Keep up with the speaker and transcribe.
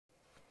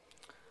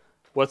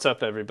What's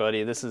up,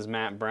 everybody? This is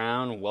Matt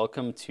Brown.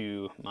 Welcome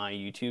to my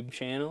YouTube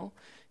channel.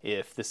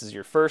 If this is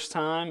your first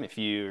time, if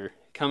you're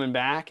coming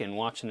back and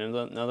watching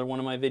another one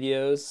of my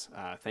videos,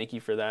 thank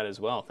you for that as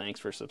well. Thanks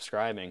for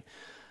subscribing.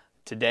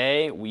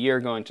 Today we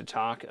are going to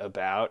talk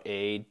about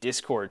a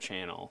Discord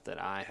channel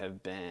that I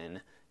have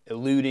been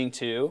alluding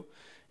to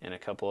in a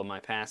couple of my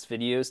past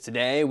videos.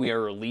 Today we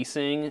are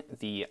releasing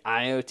the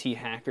IoT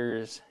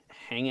Hackers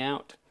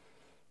Hangout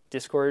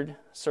Discord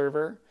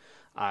server.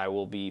 I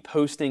will be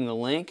posting the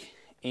link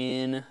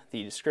in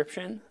the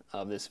description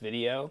of this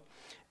video,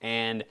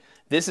 and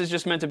this is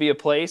just meant to be a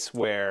place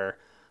where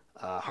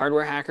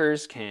hardware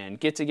hackers can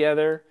get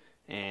together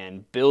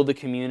and build a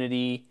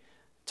community,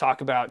 talk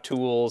about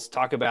tools,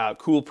 talk about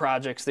cool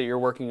projects that you're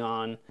working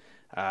on,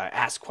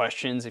 ask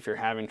questions if you're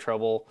having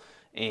trouble,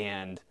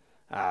 and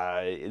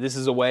this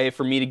is a way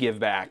for me to give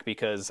back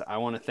because I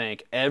want to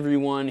thank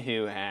everyone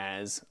who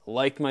has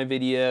liked my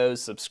videos,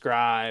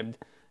 subscribed,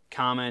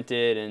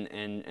 commented,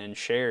 and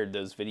shared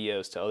those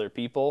videos to other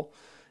people.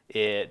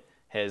 It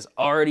has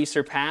already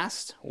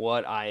surpassed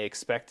what I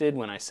expected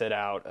when I set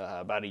out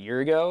about a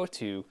year ago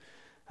to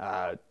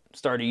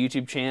start a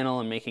YouTube channel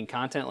and making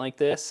content like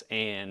this,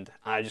 and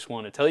I just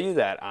want to tell you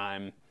that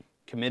I'm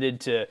committed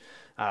to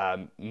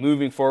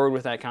moving forward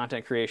with that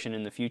content creation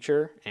in the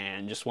future,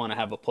 and just want to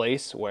have a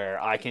place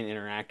where I can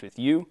interact with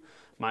you,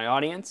 my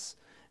audience,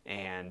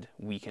 and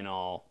we can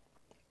all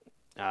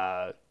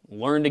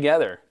learn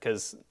together,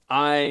 because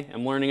I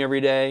am learning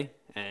every day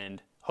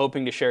and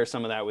hoping to share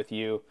some of that with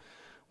you.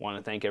 Want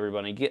to thank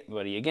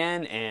everybody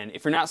again, and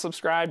if you're not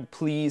subscribed,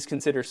 please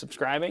consider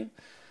subscribing.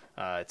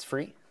 It's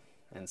free,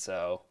 and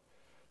so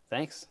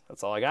thanks.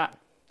 That's all I got.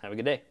 Have a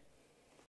good day.